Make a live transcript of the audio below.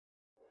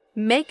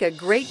Make a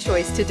great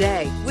choice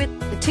today with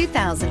the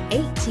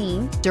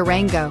 2018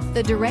 Durango.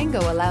 The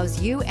Durango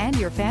allows you and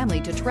your family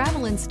to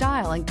travel in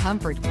style and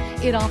comfort.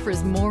 It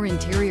offers more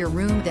interior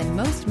room than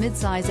most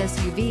midsize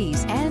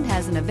SUVs and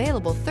has an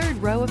available third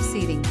row of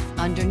seating.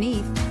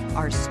 Underneath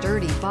are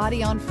sturdy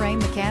body-on-frame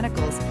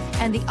mechanicals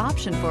and the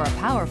option for a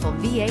powerful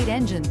V8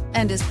 engine,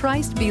 and is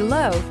priced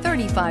below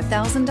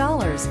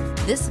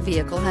 $35,000. This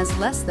vehicle has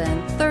less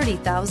than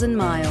 30,000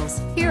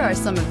 miles. Here are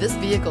some of this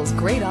vehicle's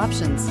great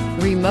options: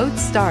 remote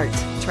start,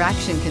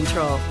 traction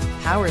control,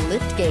 power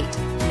liftgate,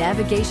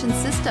 navigation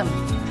system,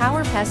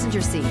 power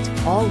passenger seat,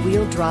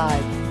 all-wheel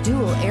drive,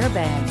 dual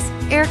airbags,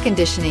 air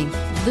conditioning,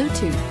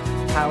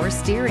 Bluetooth, power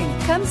steering.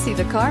 Come see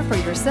the car for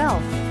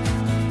yourself.